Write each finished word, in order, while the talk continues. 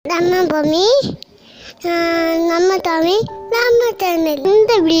Bhoomi, நம்ம தமிழ் நம்ம channel.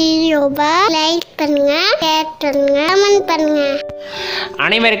 இந்த வீடியோவை லைக் பண்ணுங்க, ஷேர் பண்ணுங்க, கமெண்ட் பண்ணுங்க.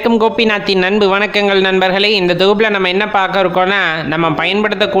 அனைவருக்கும் கோபிநாத்தின் அன்பு வணக்கங்கள் நண்பர்களே. இந்த தொகுப்பில் நம்ம என்ன பார்க்க இருக்கோம்னா, நம்ம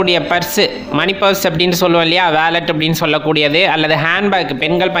பயன்படுத்தக்கூடிய பர்ஸு, மணி பர்ஸ் அப்படின்னு சொல்லுவோம் இல்லையா, வேலட் அப்படின்னு சொல்லக்கூடியது, அல்லது ஹேண்ட்பேக்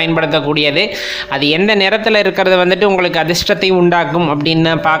பெண்கள் பயன்படுத்தக்கூடியது, அது எந்த நிறத்தில் இருக்கிறது வந்துட்டு உங்களுக்கு அதிர்ஷ்டத்தை உண்டாக்கும்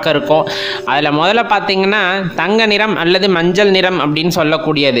அப்படின்னு பார்க்க இருக்கோம். அதில் முதல்ல பார்த்தீங்கன்னா தங்க நிறம் அல்லது மஞ்சள் நிறம் அப்படின்னு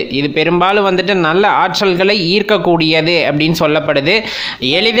சொல்லக்கூடியது. இது பெரும்பாலும் வந்துட்டு நல்ல ஆற்றல்களை ஈர்க்கக்கூடியது அப்படின்னு சொல்லப்படுது.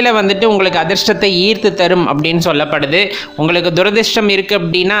 எளிதில் வந்துட்டு உங்களுக்கு அதிர்ஷ்டத்தை ஈர்த்து தரும் அப்படின்னு சொல்லப்படுது. உங்களுக்கு துரதிர்ஷ்டம் இருக்குது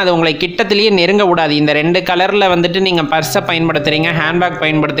அப்படின்னா அது உங்களை கிட்டத்திலேயே நெருங்க விடாது. இந்த ரெண்டு கலரில் வந்துட்டு நீங்கள் பர்ஸை பயன்படுத்துகிறீங்க, ஹேண்ட்பேக்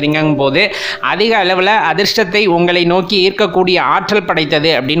பயன்படுத்துகிறீங்கும் போது அதிக அளவில் அதிர்ஷ்டத்தை உங்களை நோக்கி ஈர்க்கக்கூடிய ஆற்றல்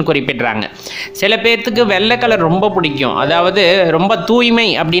படைத்தது அப்படின்னு குறிப்பிட்றாங்க. சில பேர்த்துக்கு வெள்ளை கலர் ரொம்ப பிடிக்கும், அதாவது ரொம்ப தூய்மை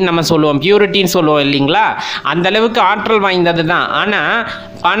அப்படின்னு நம்ம சொல்லுவோம், பியூரிட்டின்னு சொல்லுவோம் இல்லைங்களா, அந்த அளவுக்கு ஆற்றல் வாய்ந்தது தான். ஆனால்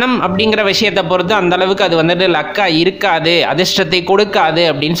பணம் அப்படிங்கிற விஷயத்தை பொறுத்து அந்த அளவுக்கு அது வந்துட்டு லக்கா இருக்காது, அதிர்ஷ்டத்தை கொடுக்காது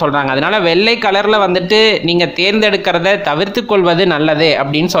அப்படின்னு சொல்கிறாங்க. அதனால வெள்ளை கலரில் வந்துட்டு நீங்கள் தேர்ந்தெடுக்கிறத தவிர்த்து கொள்வது நல்லது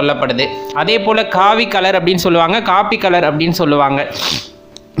அப்படின்னு சொல்லப்படுது. அதே போல் காவி கலர் அப்படின்னு சொல்லுவாங்க, காப்பி கலர் அப்படின்னு சொல்லுவாங்க.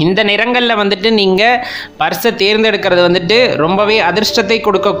 இந்த நிறங்களில் வந்துட்டு நீங்கள் பர்ஸை தேர்ந்தெடுக்கிறது வந்துட்டு ரொம்பவே அதிர்ஷ்டத்தை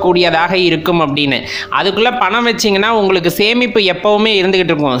கொடுக்கக்கூடியதாக இருக்கும் அப்படின்னு. அதுக்குள்ளே பணம் வச்சிங்கன்னா உங்களுக்கு சேமிப்பு எப்போவுமே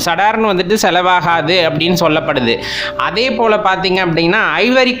இருந்துக்கிட்டு இருக்கும், சடார்னு வந்துட்டு செலவாகாது அப்படின்னு சொல்லப்படுது. அதே போல் பார்த்தீங்க அப்படின்னா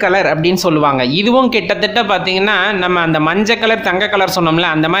ஐவரி கலர் அப்படின்னு சொல்லுவாங்க. இதுவும் கிட்டத்தட்ட பார்த்தீங்கன்னா நம்ம அந்த மஞ்சள் கலர் தங்க கலர் சொன்னோம்ல,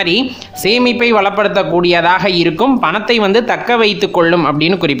 அந்த மாதிரி சேமிப்பை வளப்படுத்தக்கூடியதாக இருக்கும், பணத்தை வந்து தக்க வைத்து கொள்ளும்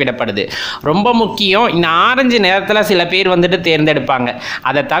அப்படின்னு குறிப்பிடப்படுது. ரொம்ப முக்கியம், இந்த ஆரஞ்சு நிறத்தில் சில பேர் வந்துட்டு தேர்ந்தெடுப்பாங்க.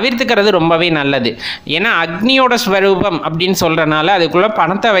 அதை தவிர்த்துக்கிறது ரொம்பவே நல்லது. ஏன்னா அக்னியோட ஸ்வரூபம் அப்படின்னு சொல்றதுனால அதுக்குள்ள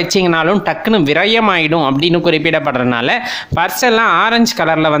பணத்தை வச்சிங்கனாலும் டக்குன்னு விரயமாயிடும் அப்படின்னு குறிப்பிடப்படுறதுனால பர்ஸ் எல்லாம் ஆரஞ்சு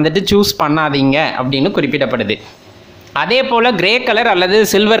கலர்ல வந்துட்டு சூஸ் பண்ணாதீங்க அப்படின்னு குறிப்பிடப்படுது. அதே போல் கிரே கலர் அல்லது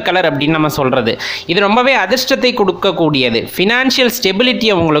சில்வர் கலர் அப்படின்னு நம்ம சொல்கிறது, இது ரொம்பவே அதிர்ஷ்டத்தை கொடுக்கக்கூடியது, ஃபினான்ஷியல்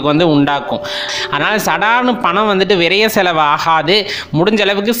ஸ்டெபிலிட்டியை உங்களுக்கு வந்து உண்டாக்கும். அதனால் சடார்னு பணம் வந்துட்டு விரைய செலவு ஆகாது, முடிஞ்ச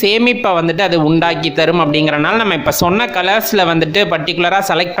அளவுக்கு சேமிப்பை வந்துட்டு அது உண்டாக்கி தரும். அப்படிங்கிறனால நம்ம இப்போ சொன்ன கலர்ஸில் வந்துட்டு பர்டிகுலராக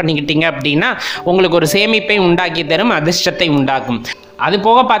செலக்ட் பண்ணிக்கிட்டீங்க அப்படின்னா உங்களுக்கு ஒரு சேமிப்பை உண்டாக்கி தரும், அதிர்ஷ்டத்தை உண்டாக்கும். அது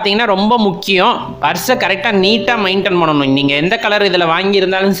போக பார்த்தீங்கன்னா ரொம்ப முக்கியம், பர்ஸை கரெக்டாக நீட்டாக மெயின்டைன் பண்ணணும். நீங்கள் எந்த கலர் இதில்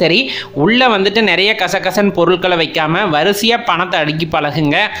வாங்கியிருந்தாலும் சரி, உள்ளே வந்துட்டு நிறைய கசகசன் பொருட்களை வைக்காமல் வரிசையாக பணத்தை அடுக்கி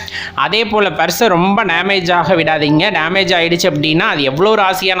பழகுங்க. அதே போல் பர்ஸை ரொம்ப டேமேஜ் ஆக விடாதீங்க. டேமேஜ் ஆகிடுச்சு அப்படின்னா அது எவ்வளோ ஒரு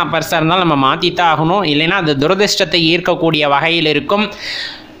ஆசையான பர்ஸாக இருந்தாலும் நம்ம மாற்றித்தான் ஆகணும், இல்லைன்னா அது துரதிர்ஷ்டத்தை ஈர்க்கக்கூடிய வகையில் இருக்கும்.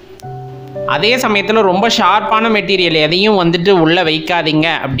 அதே சமயத்தில் ரொம்ப ஷார்ப்பான மெட்டீரியல் எதையும் வந்துட்டு உள்ளே வைக்காதீங்க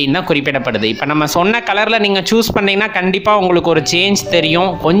அப்படின்னு தான் குறிப்பிடப்படுது. இப்போ நம்ம சொன்ன கலரில் நீங்கள் சூஸ் பண்ணிங்கன்னா கண்டிப்பாக உங்களுக்கு ஒரு சேஞ்ச் தெரியும்,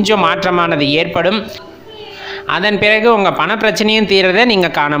 கொஞ்சம் மாற்றமானது ஏற்படும். அதன் பிறகு உங்கள் பண பிரச்சனையும் தீர்றதை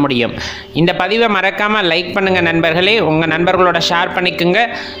நீங்கள் காண முடியும். இந்த பதிவை மறக்காமல் லைக் பண்ணுங்கள் நண்பர்களே, உங்கள் நண்பர்களோட ஷேர் பண்ணிக்கோங்க.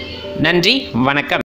 நன்றி, வணக்கம்.